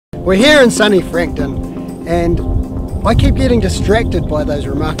We're here in sunny Frankton and I keep getting distracted by those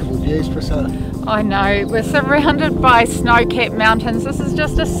remarkable views, Priscilla. I know, we're surrounded by snow-capped mountains. This is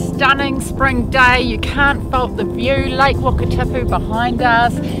just a stunning spring day. You can't fault the view. Lake Wakatipu behind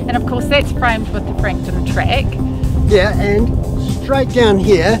us, and of course that's framed with the Frankton track. Yeah, and straight down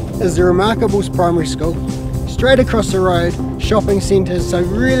here is the Remarkables Primary School. Straight across the road, shopping centres, so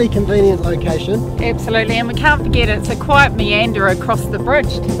really convenient location. Absolutely, and we can't forget it's a quiet meander across the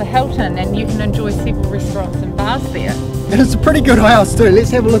bridge to the Hilton, and you can enjoy several restaurants and bars there. And it's a pretty good house too.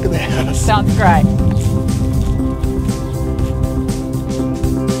 Let's have a look at the house. Sounds great.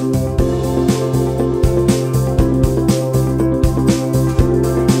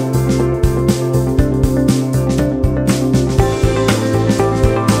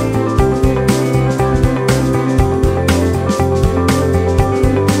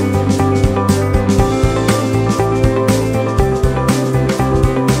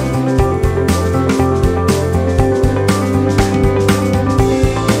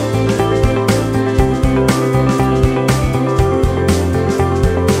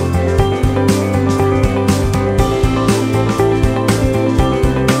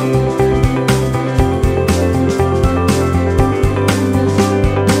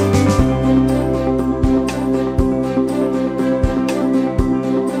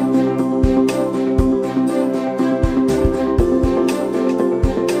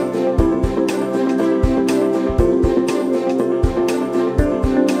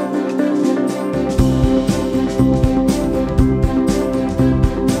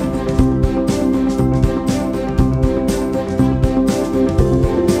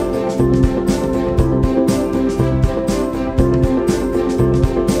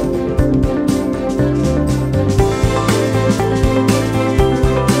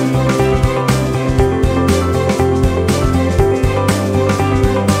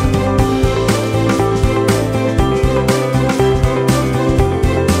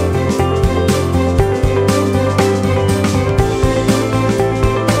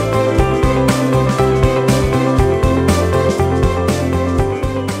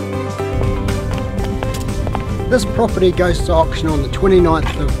 This property goes to auction on the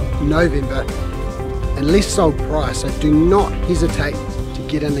 29th of November and less sold price, so do not hesitate to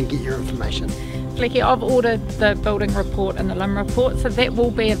get in and get your information. Flecky, I've ordered the building report and the limb report, so that will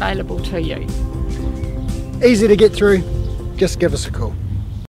be available to you. Easy to get through, just give us a call.